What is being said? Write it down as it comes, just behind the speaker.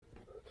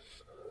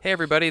Hey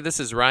everybody,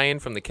 this is Ryan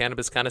from the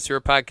Cannabis Connoisseur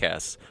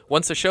Podcast.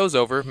 Once the show's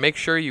over, make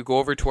sure you go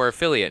over to our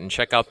affiliate and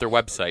check out their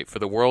website for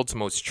the world's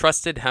most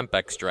trusted hemp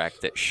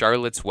extract at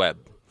Charlotte's Web.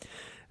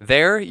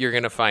 There, you're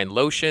going to find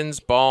lotions,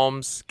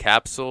 balms,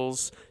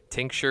 capsules,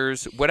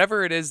 tinctures,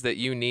 whatever it is that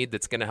you need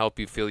that's going to help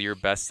you feel your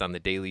best on the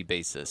daily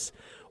basis.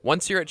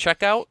 Once you're at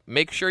checkout,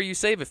 make sure you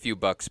save a few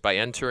bucks by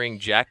entering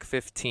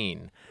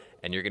Jack15,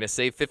 and you're going to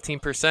save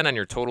 15% on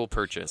your total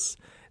purchase.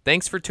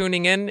 Thanks for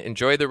tuning in,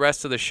 enjoy the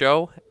rest of the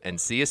show,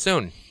 and see you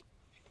soon.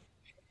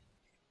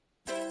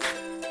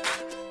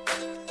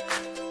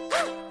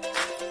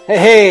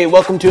 Hey,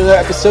 welcome to another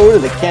episode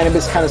of the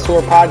Cannabis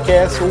Connoisseur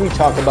Podcast, where we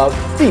talk about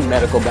the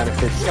medical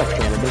benefits of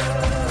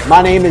cannabis.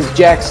 My name is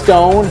Jack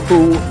Stone,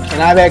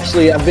 and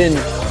I've been,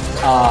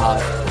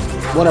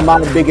 one of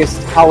my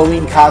biggest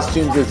Halloween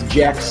costumes is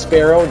Jack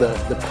Sparrow,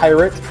 the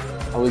pirate.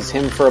 I was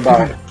him for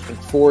about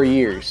 4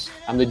 years.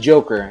 I'm the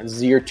Joker. This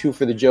is year 2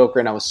 for the Joker,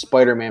 and I was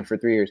Spider-Man for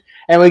 3 years.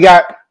 And we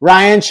got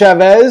Ryan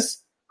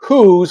Chavez,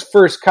 whose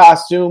first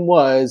costume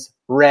was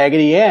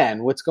Raggedy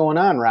Ann. What's going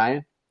on,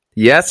 Ryan?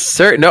 Yes,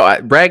 sir. No,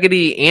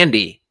 Raggedy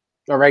Andy.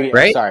 Oh, Raggedy,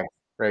 right? Sorry.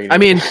 Raggedy. I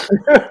mean,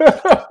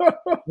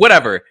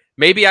 whatever.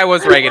 Maybe I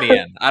was Raggedy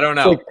Ann. I don't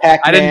know. Like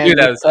I didn't do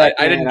that.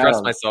 I didn't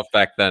dress myself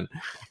back then.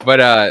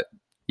 But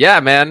yeah,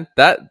 man,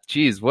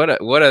 what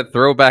a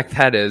throwback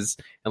that is.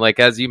 And like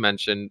as you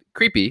mentioned,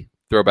 creepy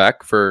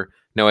throwback for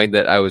knowing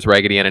that I was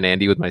Raggedy Ann and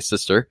Andy with my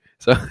sister.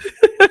 So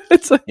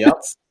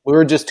we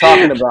were just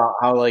talking about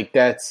how like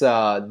that's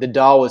the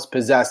doll was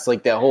possessed,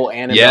 like that whole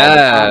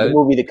Annabelle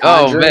movie, The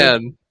Conjuring. Oh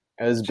man.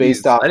 It was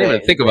based off. I didn't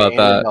even think about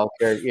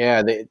that.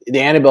 Yeah, the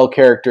Annabelle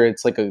character.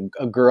 It's like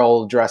a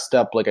girl dressed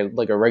up like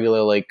a regular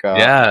a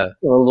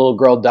little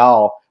girl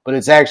doll, but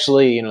it's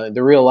actually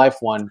the real life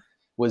one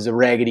was a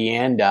Raggedy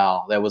Ann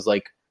doll that was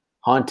like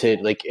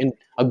haunted, like in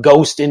a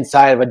ghost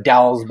inside of a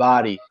doll's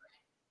body.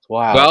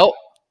 Wow. Well,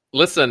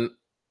 listen,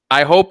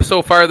 I hope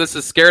so far this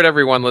has scared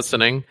everyone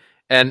listening,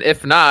 and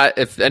if not,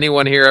 if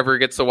anyone here ever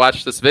gets to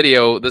watch this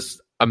video,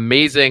 this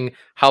amazing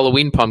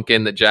Halloween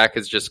pumpkin that Jack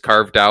has just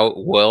carved out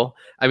will.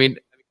 I mean,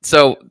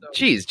 so,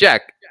 geez,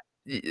 Jack,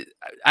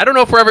 I don't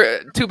know if we're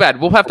ever... Too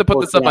bad. We'll have to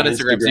put this up on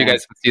Instagram so you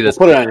guys can see this.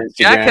 We'll put it on Instagram.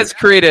 Jack has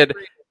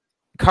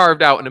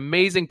carved out an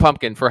amazing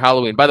pumpkin for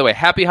Halloween. By the way,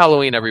 happy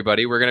Halloween,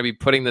 everybody. We're going to be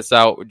putting this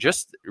out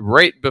just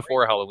right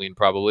before Halloween,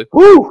 probably.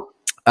 Woo!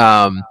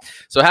 So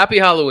happy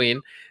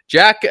Halloween.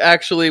 Jack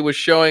actually was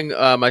showing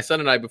my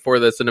son and I before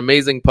this an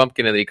amazing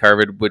pumpkin that he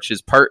carved, which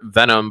is part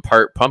venom,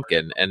 part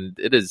pumpkin. And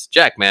it is,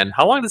 Jack, man,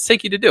 how long does it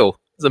take you to do?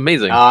 It's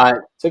amazing.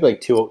 It took like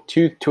two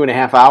and a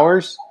half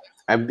hours.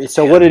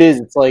 What it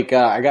is, it's like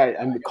I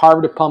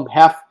carved a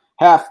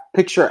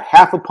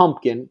half a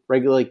pumpkin,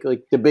 regular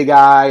like the big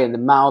eye and the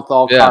mouth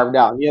all carved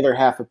out, and the other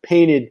half a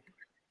painted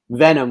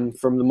Venom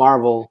from the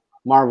Marvel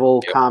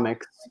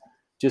comics.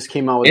 Just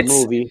came out with a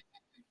movie.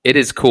 It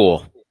is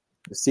cool.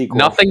 The sequel.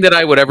 Nothing that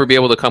I would ever be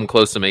able to come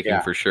close to making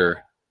for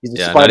sure. He's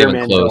a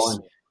Spider-Man villain.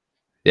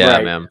 Yeah,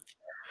 right. Man.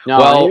 No,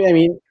 well, I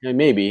mean,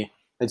 maybe.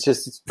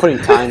 It's putting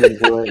time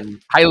into it. And,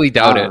 highly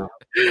doubt it.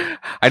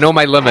 I know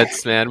my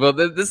limits, man. Well,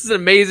 this is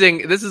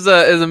amazing. This is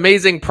an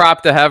amazing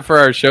prop to have for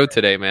our show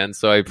today, man.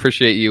 So I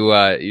appreciate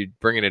you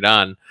bringing it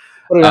on.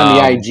 Put it on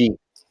the IG.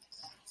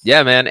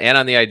 Yeah, man, and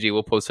on the IG.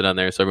 We'll post it on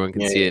there so everyone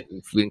can see it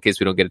in case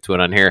we don't get to it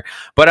on here.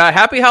 But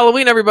happy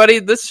Halloween, everybody.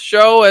 This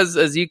show,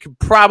 as you could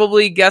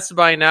probably guess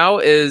by now,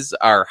 is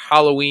our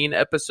Halloween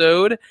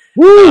episode.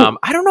 Woo!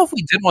 I don't know if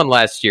we did one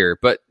last year,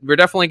 but we're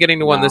definitely getting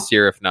to one this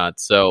year, if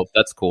not. So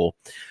that's cool.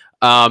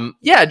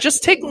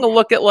 Just taking a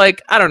look at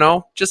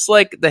just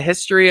like the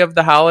history of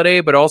the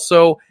holiday, but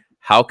also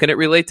how can it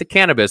relate to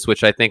cannabis,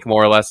 which I think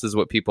more or less is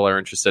what people are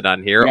interested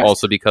on here. Yes.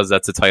 Also because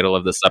that's the title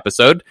of this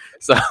episode.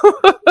 So,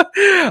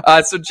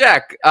 so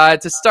Jack,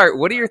 to start,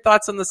 what are your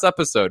thoughts on this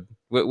episode?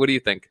 What do you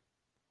think?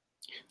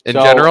 In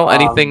general,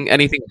 anything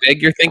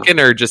big you're thinking,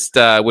 or just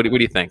what do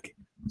you think?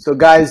 So,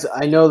 guys,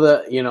 I know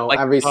that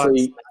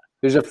obviously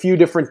there's a few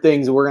different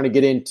things we're going to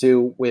get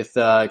into with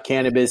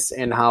cannabis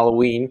and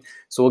Halloween.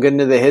 So we'll get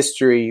into the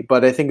history,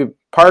 but I think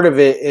part of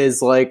it is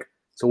so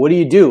what do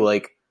you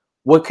do?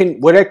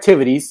 What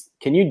activities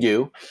can you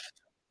do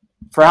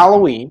for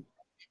Halloween,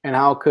 and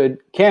how could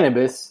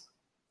cannabis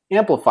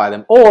amplify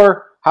them?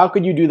 Or how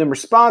could you do them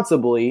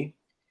responsibly?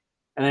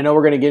 And I know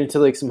we're going to get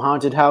into some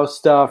haunted house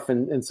stuff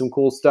and some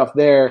cool stuff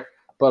there,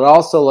 but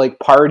also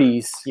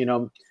parties.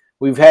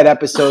 We've had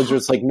episodes where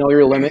it's know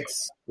your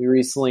limits. I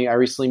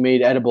recently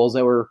made edibles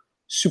that were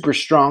super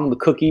strong. The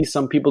cookies,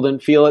 some people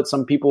didn't feel it.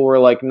 Some people were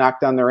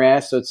knocked on their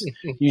ass. So it's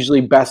usually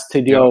best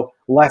to go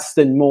less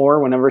than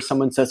more whenever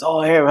someone says,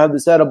 "Oh, hey, I have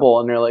this edible,"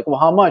 and they're like, "Well,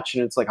 how much?"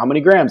 And it's how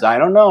many grams? I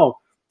don't know.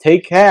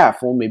 Take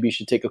half. Well, maybe you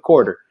should take a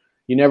quarter.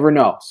 You never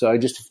know. So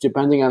just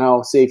depending on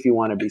how safe you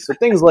want to be. So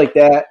things like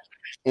that.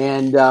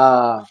 And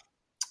what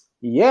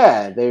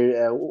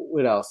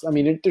else? I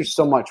mean, there's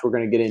so much we're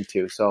going to get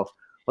into. So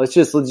let's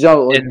jump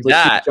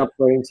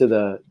right into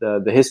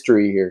the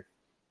history here.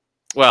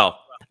 Well,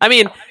 I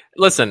mean,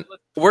 Listen,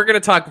 we're going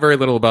to talk very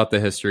little about the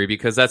history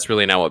because that's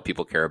really not what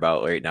people care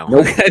about right now.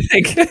 Nope. I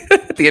think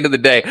at the end of the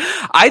day,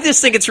 I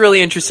just think it's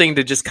really interesting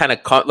to just kind of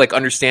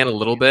understand a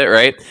little bit,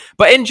 right?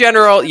 But in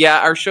general, yeah,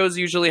 our show's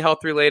usually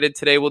health related.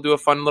 Today we'll do a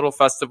fun little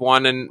festive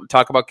one and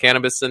talk about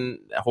cannabis and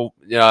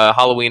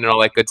Halloween and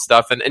all that good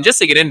stuff. And just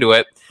to get into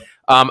it,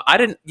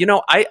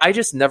 I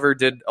just never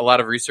did a lot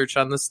of research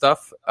on this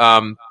stuff.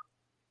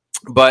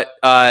 But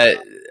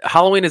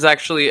Halloween is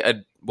actually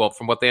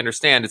from what they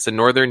understand, it's a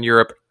Northern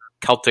Europe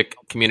Celtic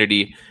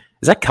community.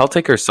 Is that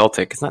Celtic or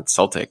Celtic? It's not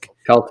Celtic.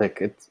 Celtic.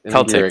 It's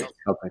Celtic.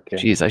 Celtic, yeah.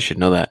 Jeez, I should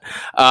know that.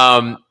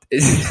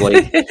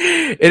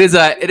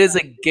 It is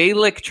a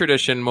Gaelic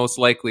tradition, most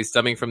likely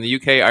stemming from the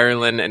UK,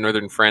 Ireland, and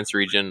Northern France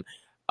region,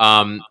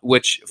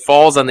 which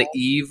falls on the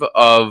eve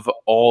of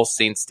All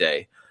Saints'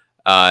 Day.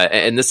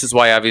 And this is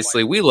why,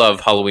 obviously, we love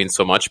Halloween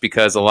so much,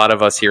 because a lot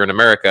of us here in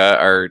America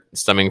are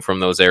stemming from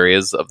those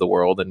areas of the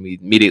world, and we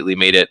immediately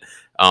made it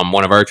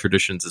one of our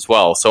traditions as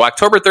well. So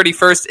October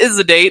 31st is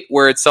the date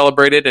where it's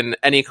celebrated in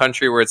any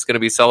country where it's going to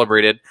be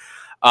celebrated.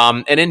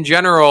 And in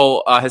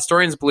general,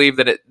 historians believe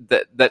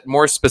that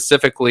more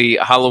specifically,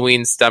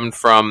 Halloween stemmed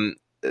from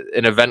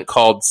an event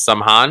called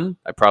Samhain.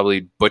 I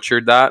probably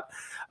butchered that.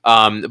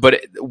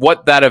 But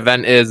what that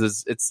event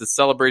is it's the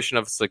celebration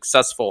of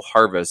successful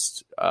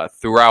harvest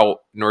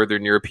throughout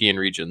Northern European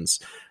regions.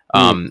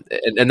 And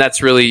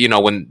that's really,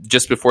 when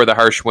just before the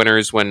harsh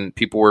winters, when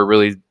people were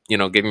really,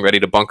 getting ready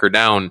to bunker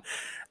down,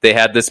 they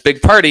had this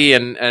big party,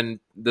 and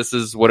this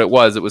is what it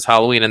was. It was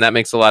Halloween, and that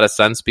makes a lot of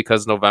sense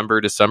because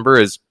November, December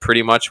is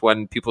pretty much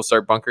when people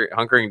start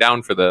hunkering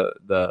down for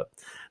the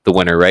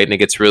winter, right? And it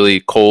gets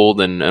really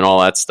cold and all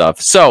that stuff.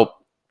 So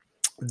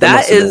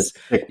that is,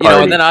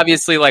 and then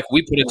obviously, like,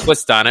 we put a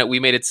twist on it. We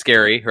made it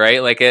scary,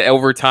 right? Like,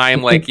 over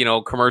time, like,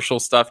 commercial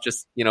stuff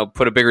just,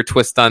 put a bigger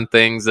twist on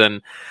things.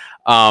 And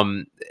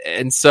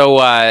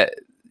so,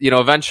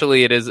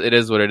 eventually it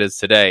is what it is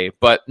today.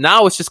 But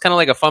now it's just kind of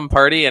like a fun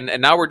party. And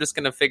now we're just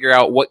going to figure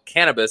out what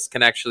cannabis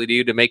can actually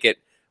do to make it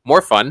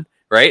more fun,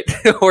 right?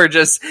 Or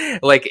just,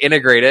 like,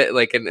 integrate it,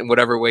 like, in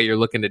whatever way you're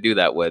looking to do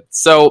that with.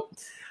 So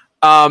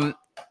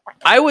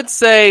I would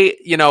say,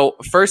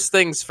 first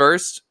things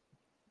first,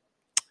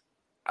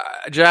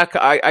 Jack,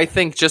 I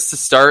think just to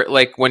start,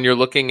 like, when you're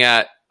looking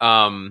at,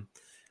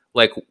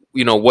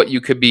 what you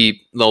could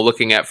be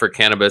looking at for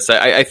cannabis,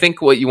 I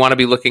think what you want to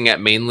be looking at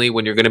mainly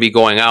when you're going to be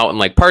going out and,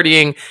 like,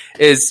 partying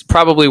is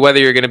probably whether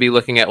you're going to be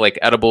looking at, like,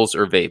 edibles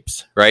or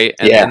vapes, right?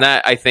 And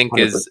that, I think,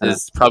 is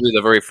probably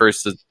the very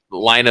first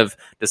line of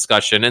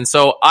discussion. And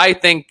so I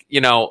think,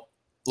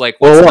 like,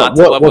 what's not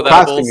to love with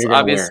edibles,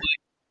 obviously.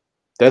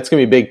 That's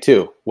going to be big,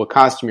 too. What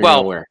costume you're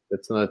going to wear.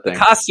 That's another thing.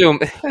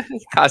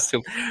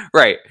 Costume.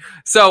 Right.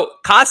 So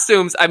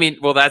costumes,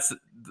 that's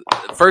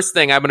first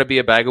thing. I'm going to be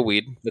a bag of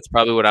weed. That's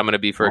probably what I'm going to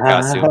be for a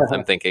costume.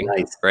 I'm thinking,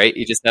 nice. Right?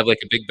 You just have, like,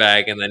 a big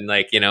bag, and then,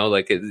 like, I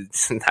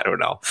don't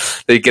know.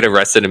 They get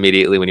arrested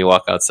immediately when you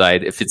walk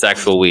outside if it's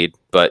actual weed.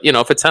 But,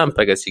 if it's hemp,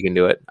 I guess you can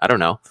do it. I don't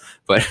know.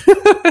 But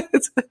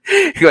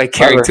you're, like,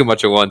 carrying too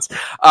much at once.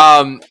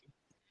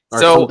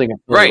 So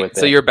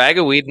you're a bag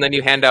of weed, and then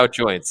you hand out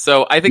joints.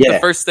 So I think the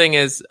first thing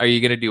is, are you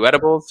going to do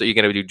edibles? Are you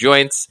going to do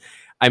joints?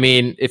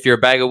 If you're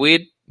a bag of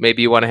weed,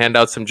 maybe you want to hand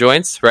out some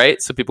joints,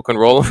 right? So people can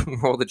roll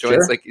the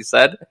joints, like you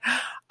said.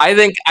 I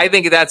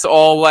think that's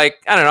all, like,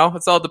 I don't know.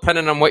 It's all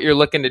dependent on what you're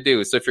looking to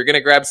do. So if you're going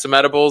to grab some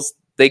edibles,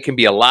 they can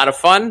be a lot of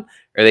fun,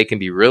 or they can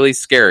be really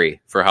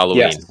scary for Halloween.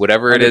 Yes,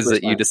 whatever it is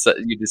that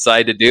you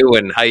decide to do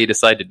and how you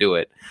decide to do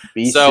it.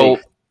 Safe.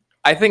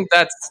 I think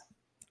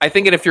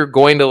if you're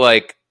going to,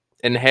 like,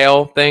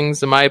 inhale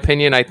things, in my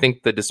opinion, I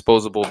think the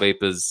disposable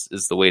vape is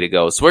the way to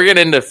go. So we're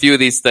getting into a few of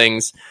these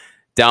things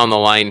down the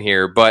line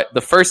here. But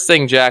the first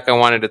thing, Jack, I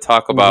wanted to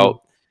talk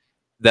about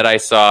that I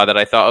saw that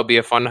I thought would be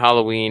a fun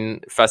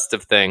Halloween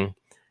festive thing,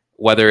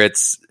 whether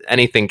it's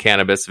anything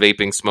cannabis,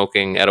 vaping,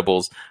 smoking,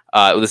 edibles,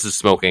 this is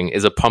smoking,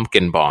 is a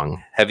pumpkin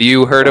bong. Have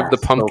you heard of the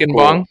pumpkin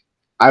bong?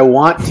 I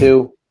want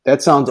to.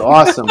 That sounds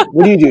awesome.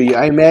 What do?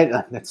 I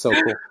imagine that's so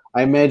cool.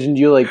 I imagined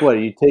you, like, what do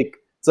you take?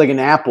 It's like an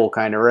apple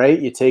kind of, right?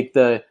 You take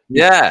you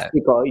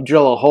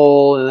drill a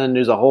hole, and then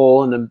there's a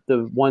hole, and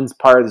the one's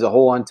part, there's a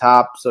hole on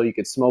top, so you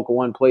could smoke in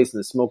one place and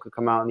the smoke could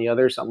come out in the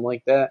other, something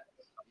like that.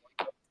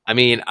 I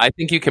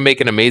think you can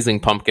make an amazing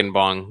pumpkin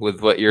bong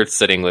with what you're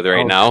sitting with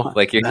right now.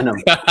 Like, you're turn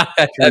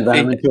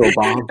them into a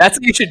bong. That's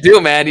what you should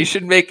do, man. You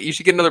should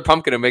get another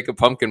pumpkin and make a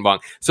pumpkin bong.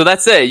 So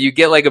that's it. You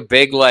get, like, a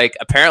big, like,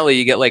 apparently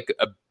you get, like,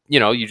 a,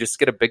 you just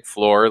get a big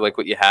floor, like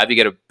what you have. You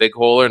get a big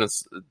hole and a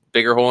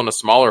bigger hole and a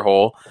smaller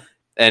hole.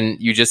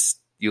 And you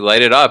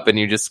light it up and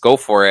you just go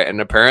for it. And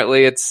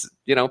apparently it's,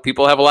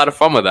 people have a lot of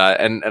fun with that.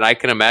 And I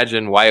can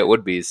imagine why it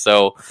would be.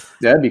 So,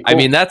 that'd be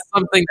cool. That's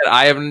something that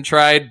I haven't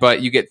tried,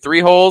 but you get 3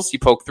 holes, you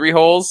poke 3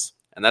 holes,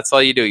 and that's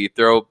all you do. You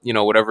throw,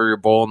 whatever your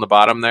bowl in the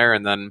bottom there,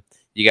 and then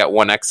you got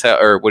one exhale,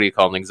 or what do you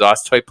call it, an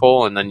exhaust type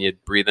hole, and then you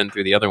breathe in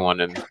through the other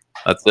one, and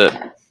that's it.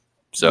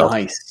 So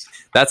nice.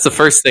 That's the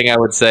first thing I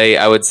would say.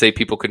 I would say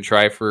people can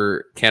try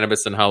for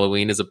cannabis and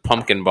Halloween is a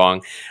pumpkin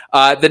bong.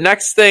 The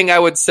next thing I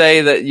would say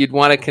that you'd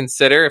want to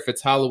consider if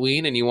it's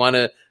Halloween and you want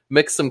to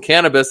mix some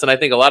cannabis, and I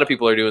think a lot of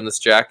people are doing this,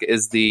 Jack,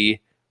 is the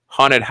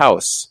haunted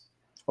house.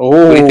 Oh,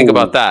 what do you think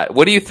about that?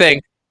 What do you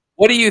think?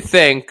 What do you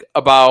think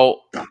about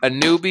a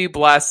newbie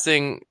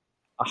blasting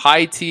a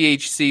high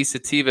THC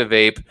sativa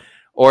vape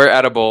or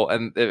edible,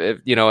 and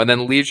and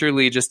then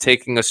leisurely just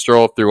taking a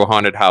stroll through a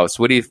haunted house?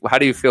 How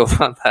do you feel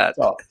about that?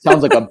 Oh,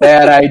 sounds like a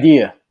bad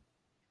idea.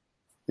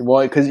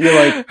 Well, because you're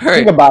like,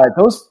 think about it.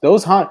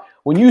 Those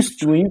when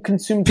you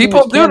consume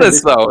people do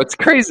this though, it's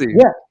crazy.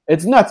 Yeah,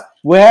 it's nuts.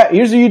 Well,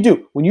 here's what you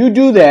do. When you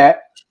do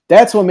that,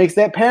 that's what makes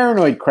that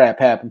paranoid crap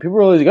happen. People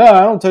are like,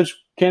 I don't touch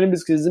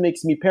cannabis because it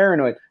makes me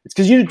paranoid. It's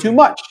because you do too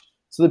much.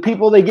 So the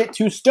people, they get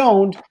too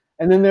stoned,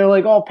 and then they're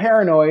like all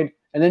paranoid,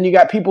 and then you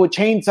got people with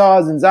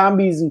chainsaws and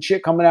zombies and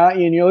shit coming at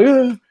you, and you're like,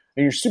 ugh,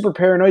 and you're super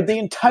paranoid the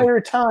entire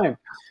time.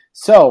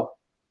 So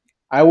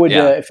I would,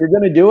 if you're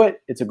going to do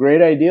it, it's a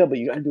great idea, but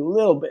you got to do a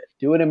little bit.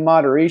 Do it in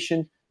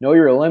moderation. Know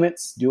your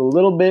limits. Do a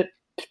little bit,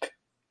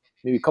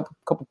 maybe a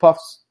couple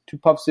puffs, 2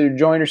 puffs to your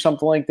joint or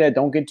something like that.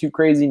 Don't get too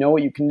crazy. Know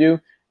what you can do,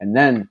 and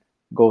then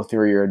go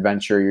through your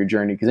adventure, your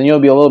journey, because then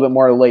you'll be a little bit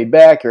more laid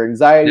back. Your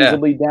anxieties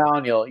will be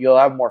down. You'll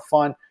have more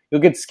fun.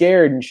 You'll get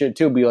scared and shit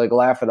too, but you like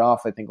laugh it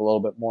off, I think, a little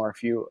bit more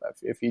if you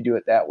do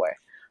it that way.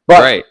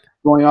 But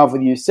going off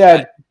what you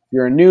said,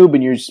 you're a noob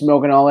and you're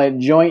smoking all that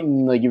joint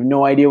and like you have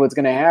no idea what's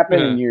going to happen,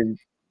 and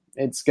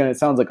it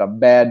sounds like a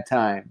bad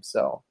time.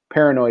 So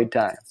paranoid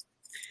time.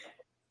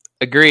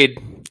 Agreed.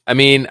 I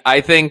mean,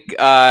 I think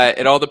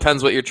it all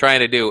depends what you're trying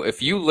to do.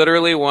 If you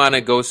literally want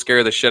to go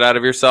scare the shit out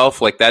of yourself,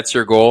 like that's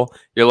your goal,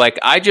 you're like,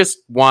 I just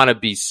want to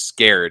be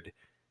scared.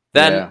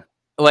 Then,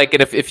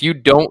 and if you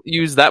don't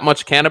use that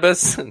much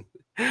cannabis,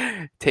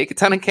 take a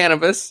ton of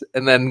cannabis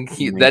and then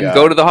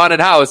go to the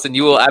haunted house and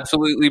you will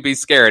absolutely be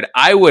scared.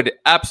 I would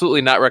absolutely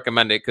not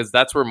recommend it because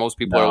that's where most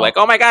people are like,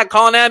 oh my God,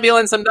 call an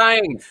ambulance, I'm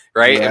dying.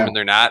 Right? Yeah. I mean,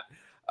 they're not.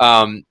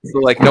 So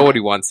like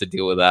nobody wants to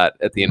deal with that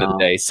at the end of the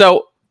day.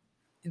 So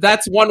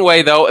that's one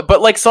way though.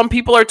 But like some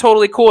people are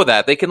totally cool with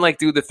that. They can like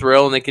do the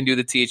thrill and they can do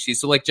the THC.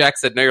 So like Jack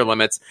said, know your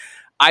limits.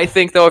 I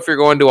think though, if you're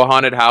going to a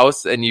haunted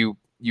house and you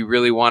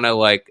really want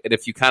to and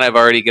if you kind of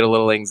already get a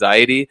little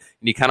anxiety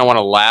and you kind of want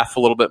to laugh a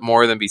little bit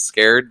more than be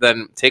scared,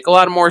 then take a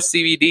lot more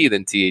CBD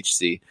than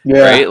THC,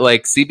 right?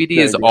 Like CBD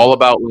is all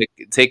about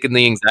like taking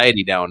the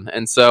anxiety down.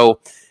 And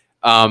so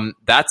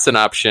that's an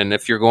option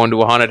if you're going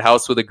to a haunted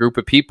house with a group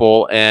of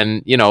people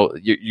and, you're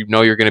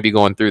going to be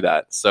going through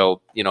that. So,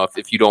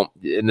 if you don't,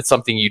 and it's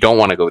something you don't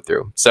want to go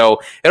through.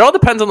 So it all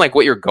depends on like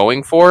what you're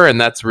going for.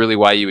 And that's really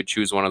why you would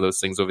choose one of those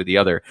things over the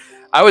other.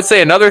 I would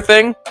say another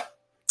thing,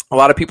 a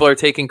lot of people are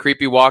taking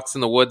creepy walks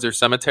in the woods or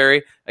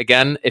cemetery.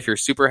 Again, if you're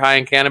super high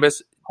in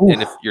cannabis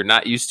and if you're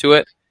not used to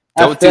it,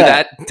 don't do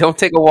that. Don't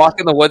take a walk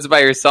in the woods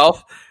by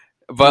yourself.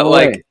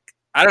 But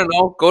I don't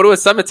know, go to a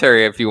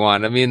cemetery if you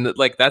want. I mean,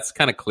 like that's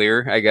kind of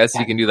clear. I guess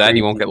you can do that and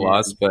you won't get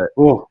lost. But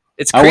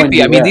it's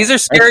creepy. I mean, these are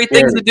scary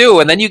things to do.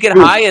 And then you get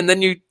high and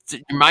then your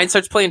mind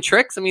starts playing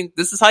tricks. I mean,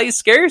 this is how you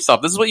scare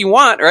yourself. This is what you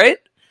want, right?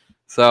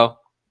 So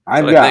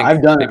I've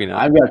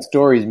got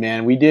stories,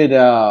 man. We did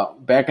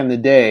back in the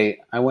day.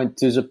 I went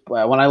to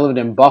when I lived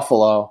in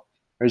Buffalo.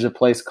 There's a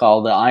place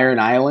called the Iron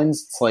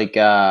Islands. It's like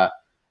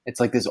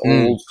this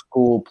old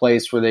school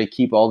place where they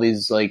keep all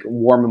these like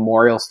war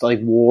memorials, like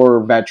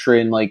war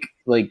veteran like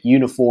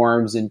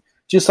uniforms and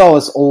just all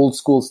this old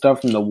school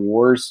stuff from the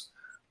wars.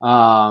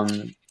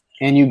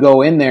 And you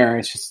go in there,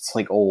 it's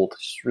like old.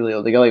 It's just really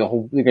old. They got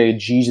like a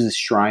Jesus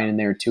shrine in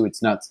there too.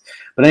 It's nuts.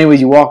 But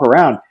anyways, you walk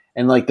around.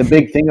 And like the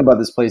big thing about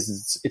this place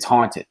is it's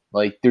haunted.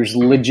 Like there's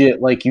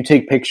legit, like you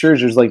take pictures,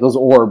 there's like those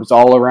orbs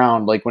all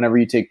around. Like whenever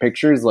you take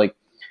pictures, like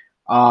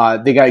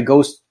they got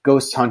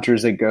ghost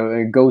hunters that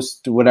go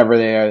ghost whatever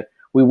they are.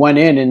 We went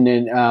in and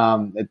then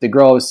the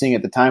girl I was seeing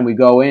at the time, we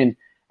go in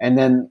and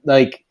then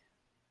like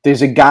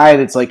there's a guy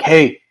that's like,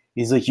 hey,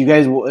 he's like, you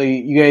guys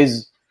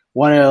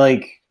want to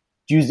like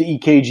use the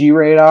EKG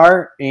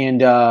radar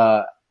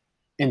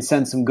and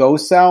send some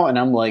ghosts out? And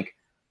I'm like,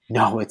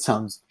 no, it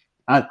sounds.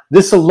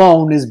 This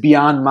alone is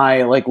beyond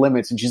my like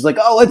limits, and she's like,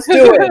 "Oh, let's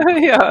do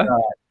it."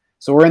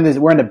 So we're in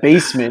the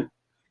basement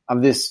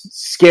of this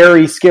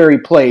scary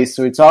place.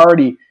 So it's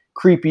already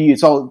creepy.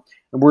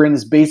 We're in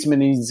this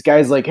basement, and this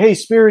guy's like, "Hey,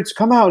 spirits,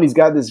 come out!" And he's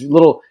got this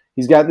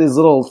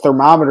little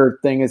thermometer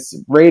thing. It's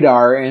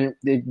radar, and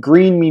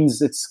green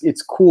means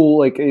it's cool.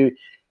 Like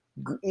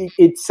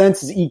it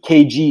senses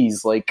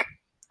EKGs, like.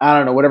 I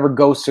don't know, whatever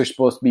ghosts are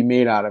supposed to be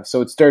made out of.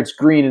 So it starts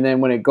green, and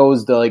then when it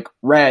goes to like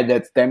red,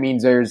 that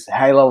means there's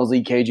high levels of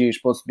EKG. You're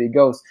supposed to be a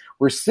ghost.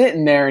 We're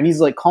sitting there, and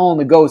he's like calling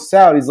the ghosts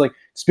out. He's like,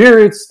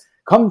 "Spirits,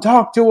 come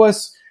talk to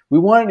us. We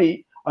want to.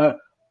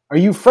 Are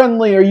you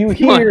friendly? Are you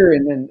here?"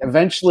 And then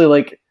eventually,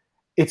 like,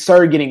 it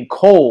started getting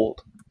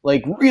cold,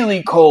 like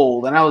really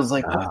cold, and I was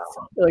like,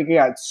 like it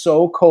got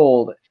so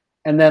cold.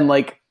 And then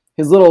like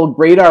his little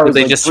radar was.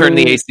 Did they just turn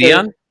the AC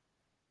on?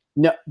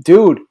 No,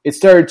 dude, it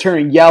started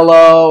turning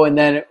yellow, and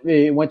then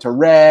it went to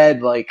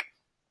red. Like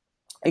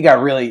it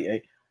got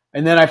really,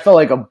 and then I felt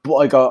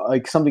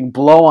like something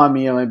blow on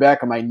me on my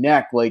back of my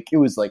neck. Like it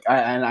was like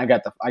I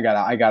got up.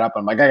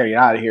 I'm like, I gotta get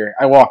out of here.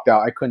 I walked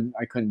out. I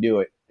couldn't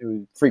do it.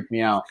 freaked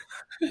me out.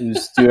 Dude,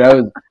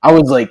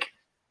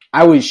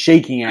 I was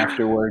shaking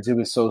afterwards. It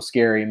was so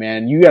scary,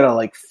 man. You gotta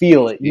like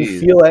feel it. You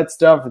feel that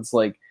stuff. It's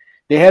like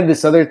they had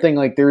this other thing.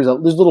 Like there's a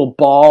little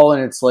ball,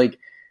 and it's like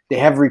they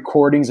have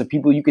recordings of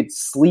people. You could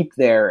sleep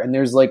there, and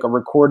there's like a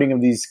recording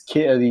of these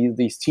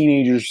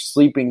teenagers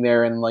sleeping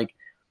there, and like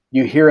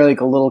you hear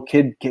like a little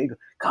kid,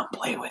 come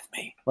play with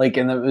me. Like,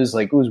 and it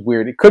was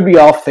weird. It could be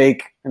all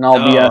fake and all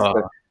BS,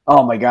 but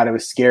oh my god, it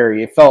was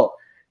scary. It felt.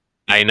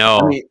 I know.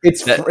 I mean,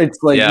 it's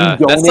like you donate,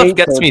 that stuff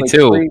gets me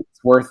too. Free,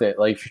 it's worth it.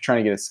 Like if you're trying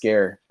to get a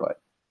scare, but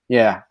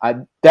yeah,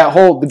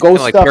 the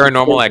ghost like stuff,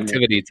 paranormal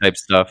activity type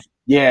stuff.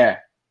 Yeah,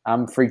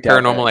 I'm freaked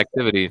out. Paranormal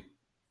activity.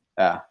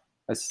 Yeah,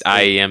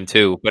 I am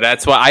too. But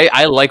that's why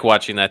I like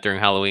watching that during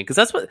Halloween because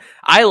that's what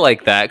I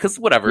like that because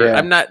whatever. Yeah.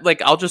 I'm not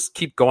like I'll just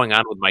keep going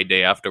on with my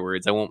day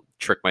afterwards. I won't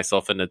trick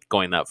myself into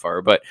going that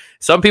far. But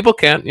some people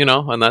can't,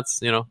 and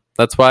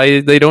that's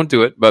why they don't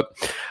do it. But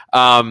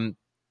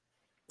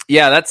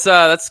yeah,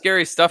 that's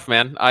scary stuff,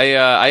 man.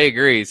 I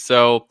agree.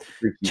 So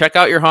check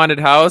out your haunted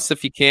house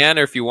if you can,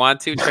 or if you want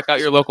to, check out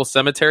your local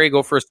cemetery.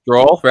 Go for a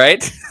stroll,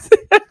 right?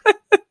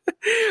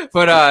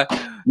 But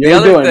the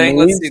other thing,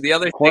 let's see, the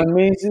other corn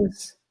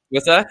mazes.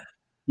 What's that?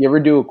 You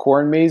ever do a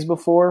corn maze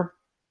before?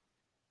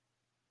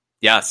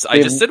 Yes, I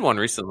just did one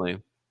recently.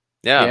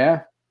 Yeah.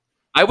 Yeah.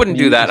 I wouldn't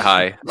do that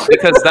high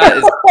because that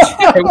is.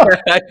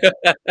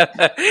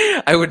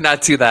 I would not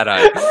do that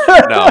high.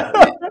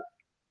 No.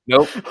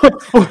 Nope.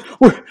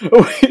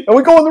 Are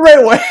we going the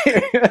right way?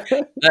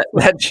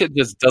 that shit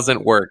just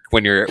doesn't work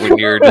when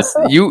you're just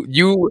you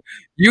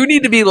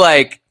need to be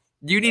like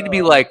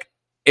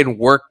in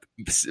work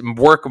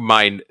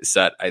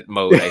mindset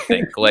mode. I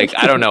think like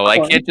I don't know.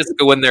 I can't just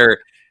go in there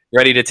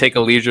ready to take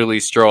a leisurely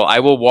stroll. I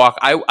will walk.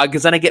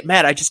 Because then I get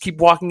mad. I just keep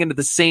walking into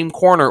the same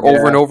corner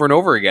over and over and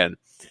over again.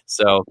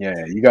 So yeah,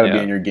 you got to be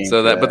in your game.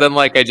 So that, but then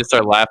like I just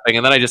start laughing,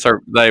 and then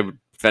I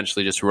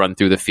eventually just run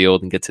through the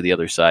field and get to the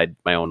other side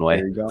my own way.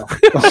 There you go.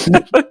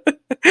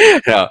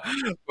 Yeah,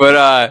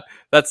 but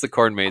that's the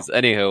corn maze.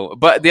 Anywho,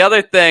 but the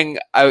other thing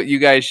you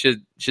guys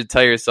should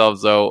tell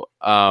yourselves though,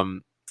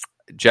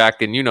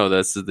 Jack, and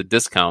this is the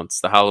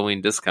discounts, the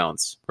Halloween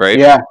discounts, right?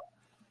 Yeah.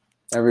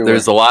 Everywhere.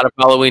 There's a lot of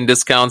Halloween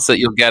discounts that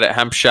you'll get at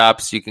hemp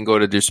shops. You can go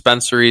to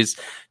dispensaries.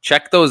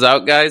 Check those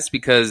out, guys,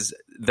 because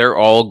they're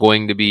all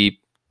going to be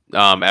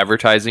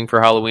advertising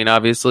for Halloween,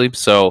 obviously.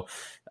 So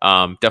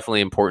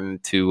definitely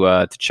important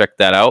to check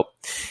that out.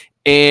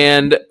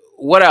 And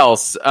what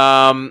else?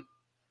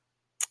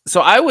 So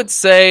I would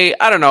say,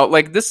 I don't know,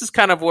 like this is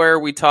kind of where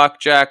we talk,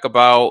 Jack,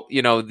 about,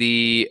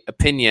 the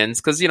opinions.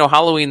 Because,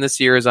 Halloween this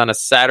year is on a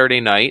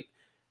Saturday night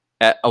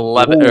at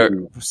 11,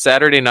 or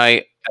Saturday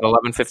night at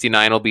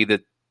 11:59 will be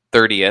the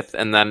 30th.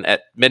 And then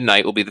at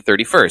midnight will be the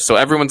 31st. So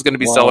everyone's going to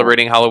be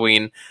celebrating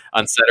Halloween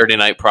on Saturday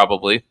night,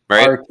 probably,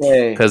 right?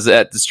 Because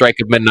at the strike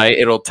of midnight,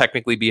 it'll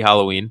technically be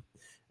Halloween.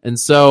 And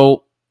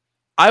so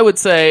I would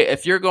say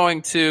if you're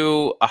going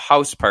to a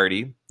house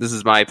party, this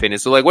is my opinion.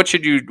 So like, what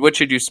should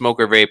you smoke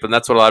or vape? And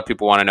that's what a lot of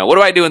people want to know. What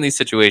do I do in these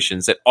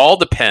situations? It all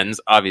depends,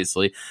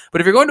 obviously.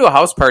 But if you're going to a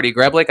house party,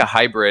 grab like a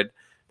hybrid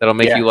that'll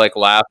make you like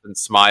laugh and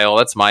smile.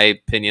 That's my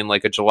opinion.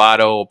 Like a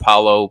gelato,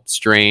 Apollo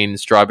strain,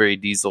 strawberry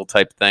diesel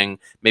type thing.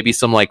 Maybe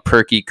some like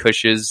perky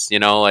cushes,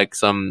 like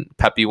some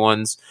peppy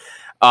ones.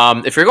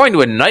 If you're going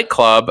to a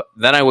nightclub,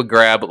 then I would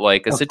grab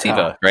like a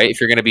sativa, right? If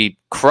you're going to be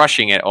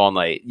crushing it all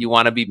night, you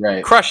want to be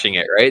crushing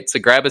it, right? So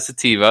grab a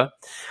sativa.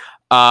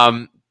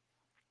 And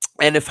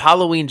if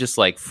Halloween just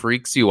like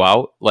freaks you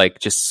out, like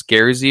just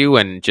scares you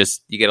and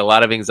just you get a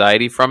lot of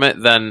anxiety from it,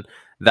 then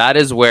that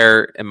is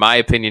where, in my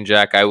opinion,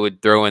 Jack, I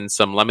would throw in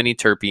some lemony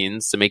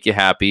terpenes to make you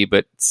happy,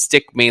 but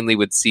stick mainly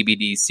with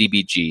CBD,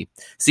 CBG.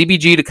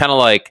 CBG to kind of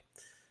like,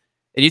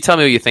 and you tell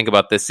me what you think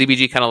about this.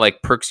 CBG kind of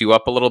like perks you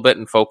up a little bit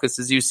and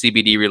focuses you.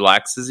 CBD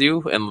relaxes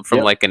you, and from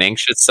like an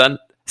anxious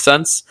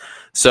sense.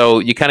 So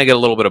you kind of get a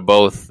little bit of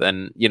both,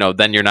 and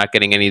then you're not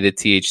getting any of the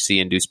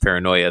THC-induced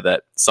paranoia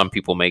that some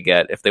people may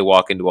get if they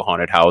walk into a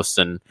haunted house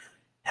and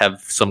have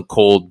some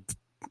cold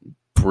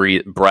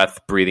breath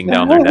breathing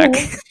down their neck.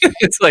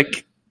 It's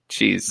like,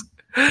 jeez.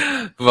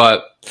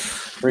 But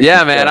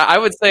yeah, man, I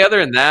would say other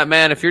than that,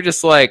 man, if you're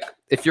just like,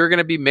 if you're going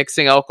to be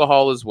mixing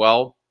alcohol as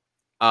well,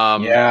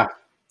 I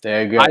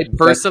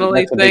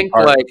personally think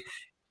like,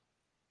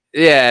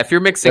 if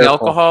you're mixing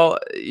alcohol,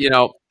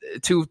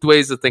 two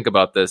ways to think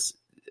about this.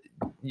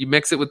 You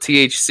mix it with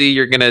THC,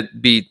 you're going to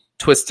be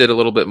twisted a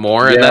little bit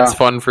more, and that's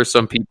fun for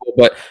some people.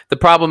 But the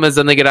problem is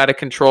then they get out of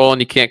control and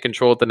you can't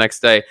control it the next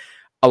day.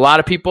 A lot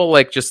of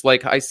people just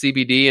like high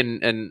CBD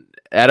and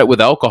add it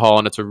with alcohol,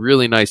 and it's a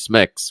really nice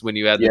mix when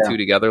you add the two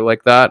together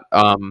like that,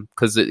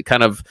 because it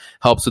kind of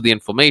helps with the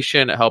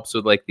inflammation. It helps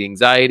with like the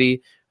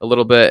anxiety a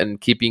little bit and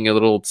keeping a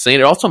little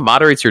sane. It also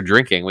moderates your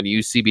drinking. When you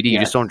use CBD, you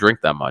just don't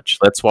drink that much.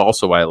 That's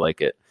also why I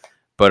like it.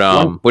 But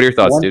what are your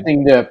thoughts, dude?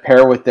 One thing to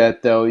pair with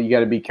that, though, you got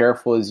to be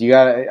careful is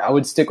I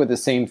would stick with the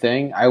same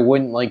thing. I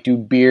wouldn't like do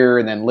beer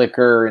and then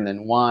liquor and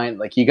then wine.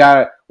 Like you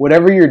got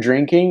whatever you're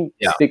drinking,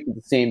 stick with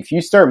the same. If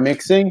you start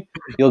mixing,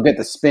 you'll get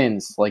the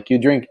spins. Like you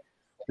drink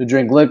to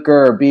drink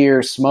liquor or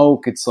beer,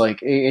 smoke, it's like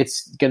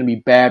it's going to be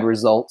bad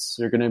results.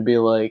 They're going to be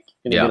like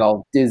get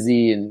all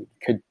dizzy and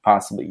could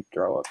possibly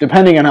throw up,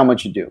 depending on how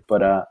much you do.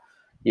 But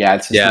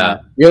it's just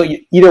not.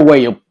 Either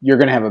way, you're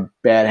going to have a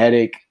bad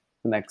headache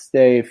the next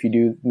day if you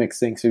do mix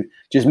things. So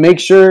just make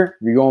sure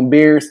if you're going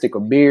beer, stick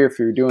with beer. If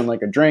you're doing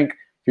like a drink, if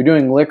you're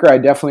doing liquor, I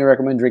definitely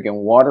recommend drinking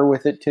water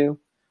with it too.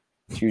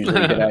 It's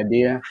usually a good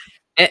idea.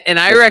 And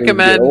I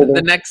recommend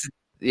the next.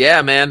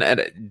 Yeah, man,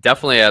 and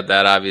definitely add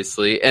that,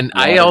 obviously. And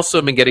I also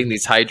have been getting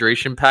these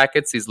hydration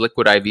packets, these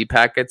liquid IV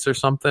packets or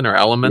something, or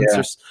elements,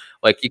 or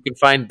like you can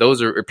find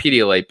those, or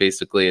Pedialyte,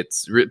 basically.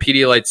 It's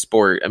Pedialyte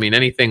Sport. I mean,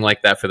 anything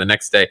like that for the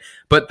next day.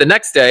 But the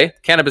next day,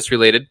 cannabis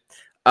related,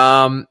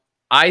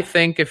 I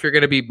think if you're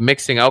going to be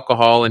mixing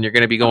alcohol and you're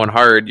going to be going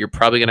hard, you're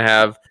probably going to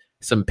have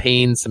some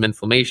pain, some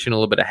inflammation, a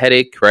little bit of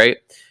headache, right?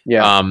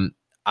 Yeah.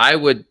 I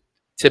would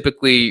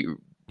typically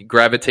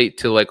gravitate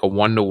to like a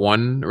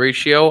 1-to-1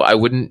 ratio. I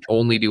wouldn't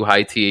only do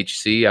high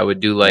THC. I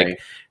would do like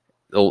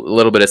a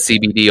little bit of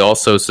CBD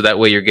also, so that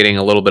way you're getting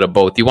a little bit of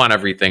both. You want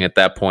everything at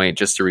that point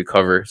just to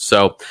recover.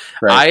 So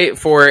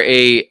for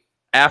a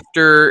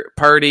after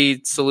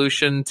party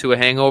solution to a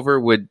hangover,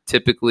 would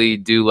typically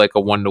do like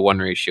a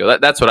 1-to-1 ratio.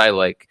 That's what I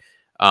like.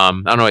 I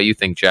don't know what you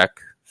think,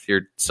 Jack, if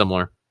you're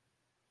similar,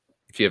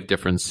 if you have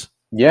difference.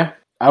 Yeah,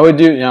 I would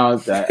do,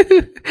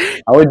 I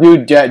would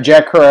do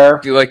Jack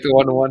Herrera. Do you like the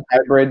 1-to-1?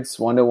 Hybrids,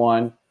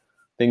 1-to-1.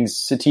 Things,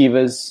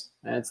 sativas.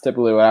 That's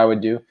typically what I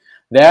would do.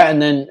 That,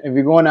 and then if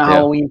you're going to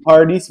Halloween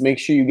parties, make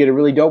sure you get a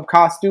really dope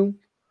costume.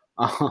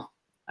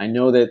 I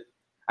know that,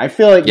 I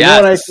feel like, you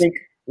know what I think?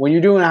 When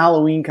you're doing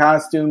Halloween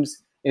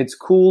costumes, it's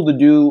cool to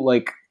do,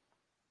 like,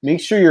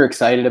 make sure you're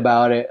excited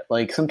about it.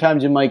 Like,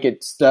 sometimes you might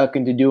get stuck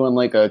into doing,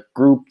 like, a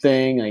group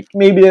thing. Like,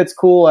 maybe that's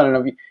cool. I don't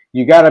know.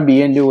 You got to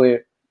be into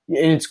it.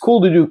 And it's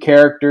cool to do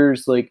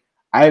characters. Like,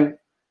 I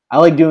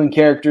like doing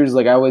characters.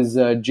 Like, I was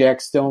Jack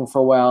Stone for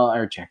a while.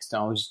 Or Jack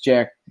Stone. I was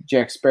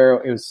Jack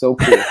Sparrow. It was so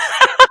cool.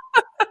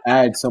 I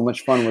had so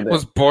much fun with it.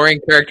 Most boring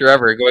character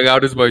ever. Going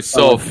out as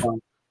myself.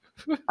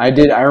 I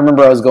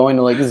remember I was going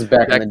to, like, this is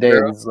back in the day.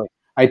 It was like,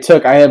 I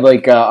had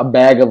like a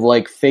bag of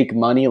like fake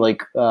money,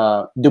 like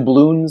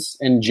doubloons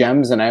and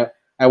gems, and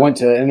I went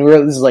to, and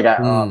this is like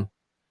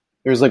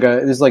this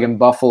is like in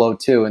Buffalo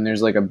too, and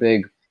there's like a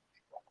big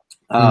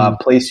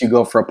place you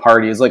go for a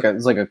party. It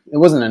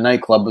wasn't a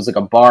nightclub, it was like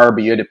a bar,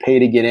 but you had to pay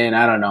to get in.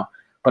 I don't know,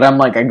 but I'm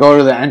like, I go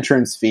to the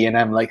entrance fee, and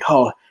I'm like,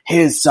 oh,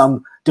 here's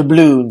some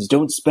doubloons.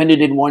 Don't spend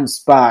it in one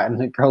spot. And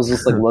the girl's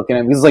just like looking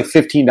at me. It's like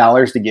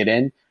 $15 to get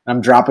in. And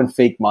I'm dropping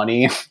fake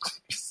money,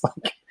 just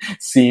like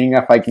seeing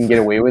if I can get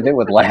away with it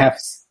with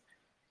laughs.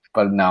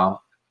 But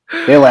no,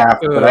 they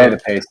laughed, but I had to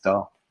pay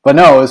still. But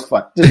no, it was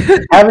fun.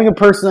 Just having a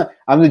person.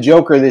 I'm the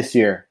Joker this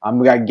year.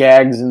 We got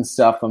gags and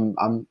stuff.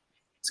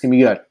 It's gonna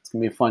be good. It's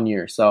gonna be a fun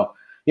year. So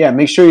yeah,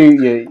 make sure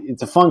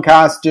it's a fun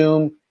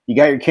costume. You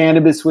got your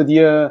cannabis with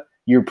you.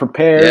 You're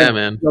prepared. Yeah,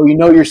 man. You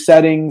know your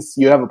settings.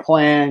 You have a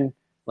plan.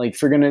 Like,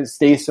 if you're gonna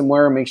stay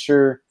somewhere, make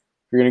sure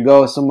if you're gonna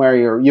go somewhere,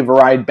 you have a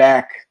ride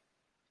back.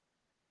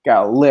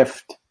 Got a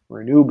Lyft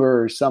or an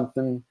Uber or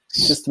something,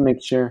 just to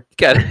make sure.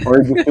 Or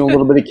if you're doing a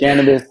little bit of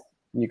cannabis,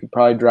 you could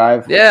probably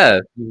drive. Yeah,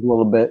 a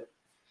little bit.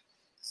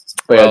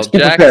 But well,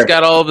 Jack's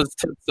got all of his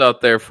tips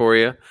out there for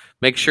you.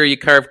 Make sure you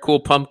carve cool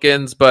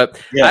pumpkins. But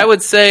I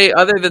would say,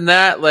 other than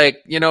that,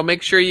 like,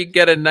 make sure you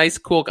get a nice,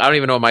 cool. I don't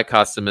even know what my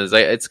costume is.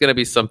 It's going to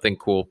be something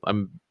cool.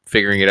 I'm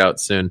figuring it out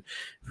soon.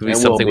 It'll be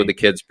something with the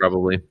kids,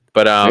 probably.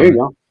 But there you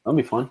go. That'll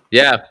be fun.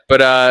 Yeah,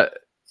 but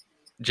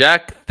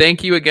Jack,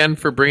 thank you again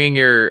for bringing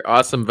your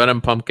awesome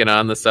Venom Pumpkin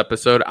on this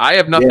episode. I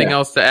have nothing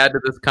else to add to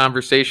this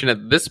conversation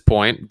at this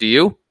point. Do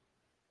you?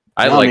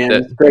 I liked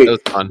it. Great. It was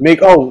fun.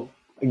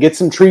 Get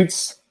some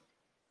treats.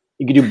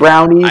 You can do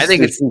brownies. I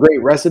think it's some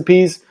great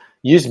recipes.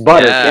 Use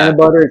butter, can of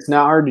butter. It's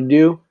not hard to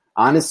do.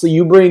 Honestly,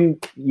 you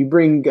bring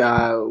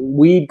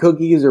weed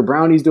cookies or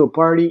brownies to a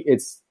party.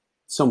 It's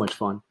so much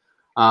fun.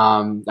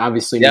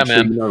 Obviously, make sure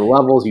you know the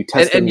levels. You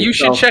test them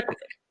yourself. You should check.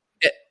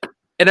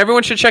 And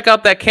everyone should check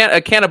out that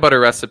can of butter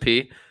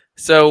recipe.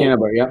 So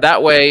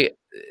that way,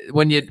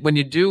 when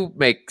you do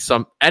make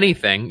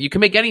anything, you can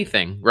make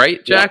anything,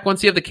 right, Jack?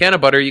 Once you have the can of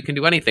butter, you can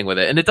do anything with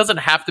it, and it doesn't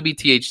have to be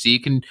THC. You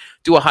can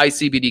do a high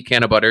CBD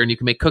can of butter, and you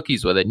can make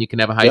cookies with it, and you can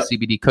have a high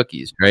CBD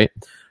cookies, right?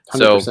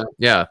 100%. So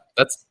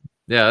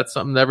that's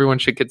something that everyone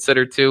should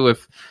consider too.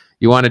 If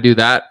you want to do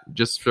that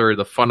just for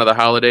the fun of the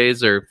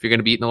holidays, or if you're going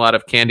to be eating a lot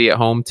of candy at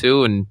home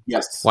too, and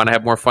want to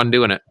have more fun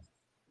doing it.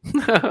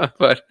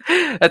 But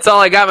that's all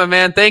I got, my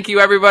man. Thank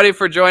you, everybody,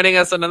 for joining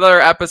us on another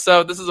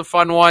episode. This is a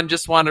fun one.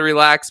 Just wanted to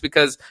relax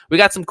because we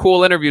got some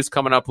cool interviews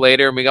coming up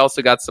later, and we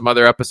also got some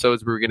other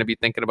episodes we're going to be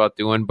thinking about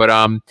doing. But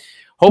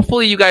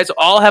hopefully you guys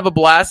all have a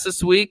blast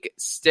this week.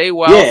 Stay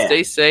well,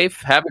 stay safe,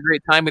 have a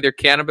great time with your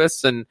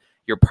cannabis and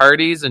your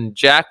parties. And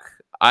Jack,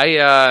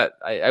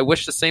 I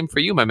wish the same for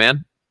you, my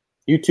man.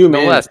 You too,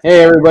 man. No,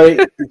 hey, everybody,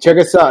 check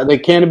us out. The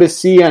Cannabis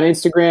C on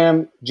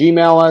Instagram.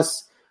 Gmail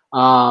us.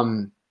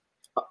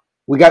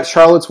 We got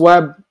Charlotte's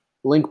Web,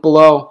 link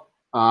below.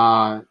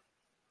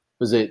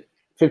 Was it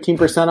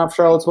 15% off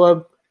Charlotte's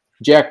Web?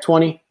 Jack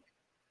 20.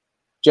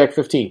 Jack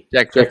 15.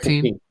 Jack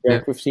 15.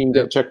 Jack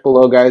 15. Check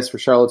below, guys, for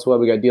Charlotte's Web.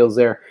 We got deals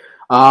there.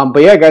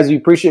 But yeah, guys, we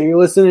appreciate you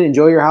listening.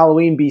 Enjoy your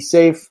Halloween. Be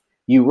safe.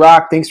 You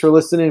rock. Thanks for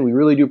listening. We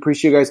really do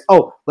appreciate you guys.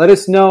 Oh, let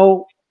us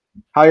know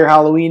how your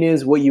Halloween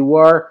is, what you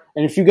are.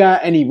 And if you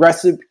got any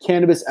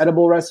cannabis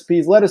edible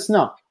recipes, let us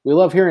know. We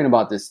love hearing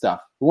about this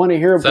stuff. We want to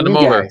hear from you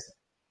guys.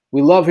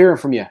 We love hearing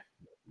from you.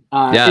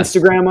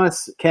 Instagram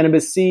us,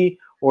 CannabisC,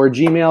 or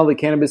Gmail,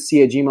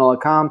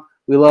 thecannabisc@gmail.com.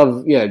 We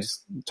love,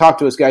 just talk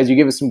to us, guys. You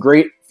give us some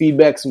great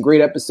feedback, some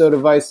great episode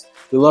advice.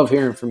 We love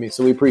hearing from you,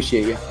 so we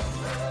appreciate you.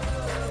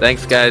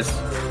 Thanks, guys.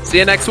 See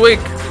you next week.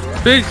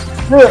 Peace.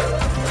 Yeah.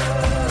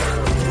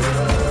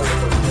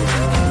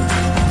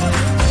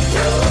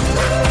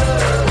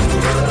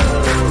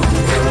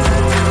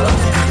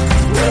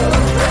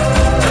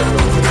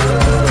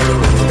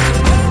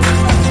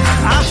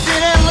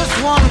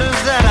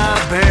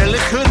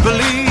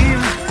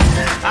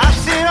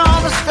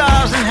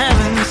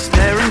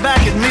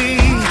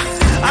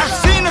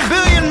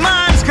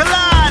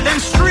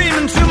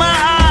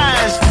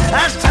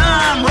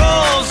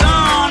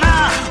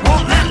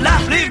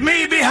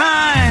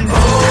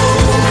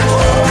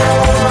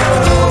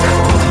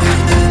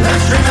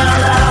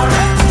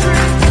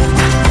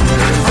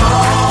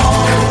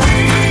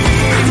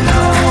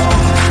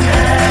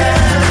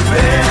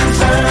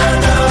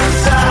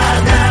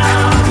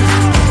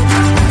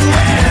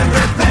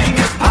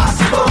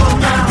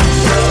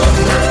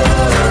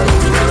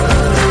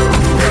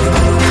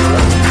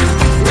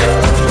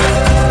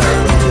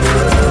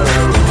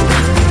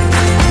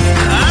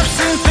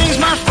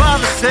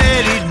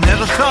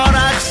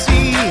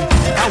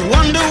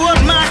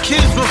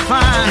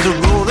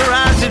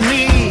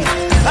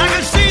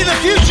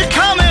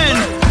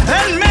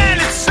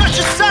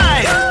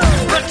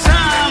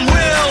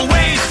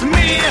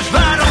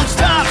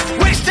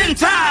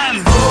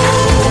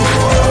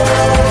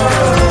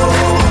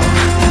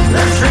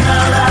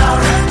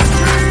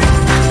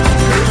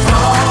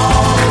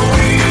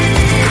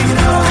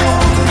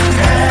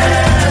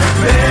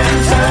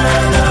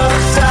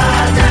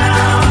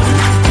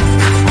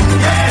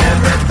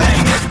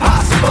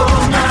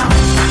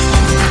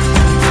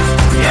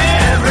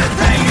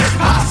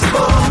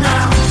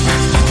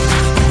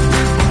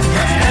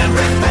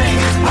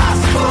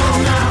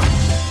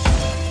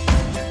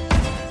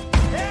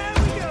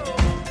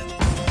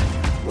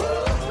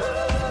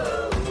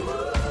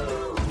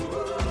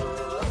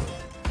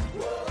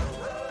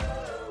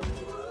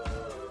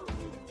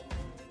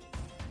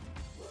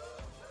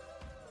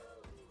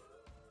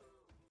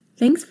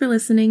 Thanks for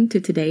listening to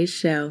today's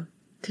show.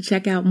 To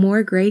check out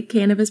more great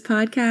cannabis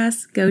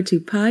podcasts, go to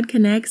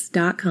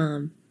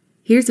podconnects.com.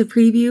 Here's a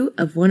preview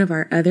of one of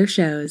our other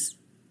shows.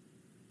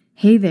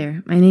 Hey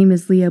there, my name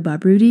is Leah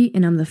Babrudi,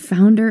 and I'm the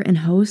founder and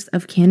host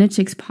of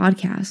Canachicks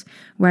Podcast,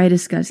 where I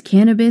discuss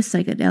cannabis,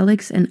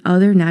 psychedelics, and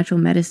other natural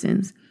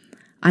medicines.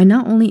 I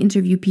not only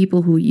interview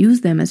people who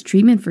use them as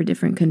treatment for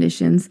different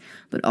conditions,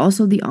 but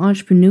also the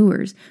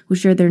entrepreneurs who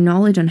share their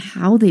knowledge on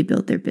how they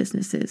built their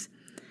businesses.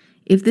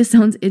 If this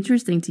sounds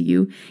interesting to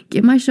you,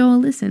 give my show a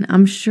listen.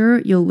 I'm sure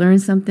you'll learn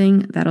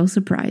something that'll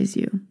surprise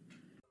you.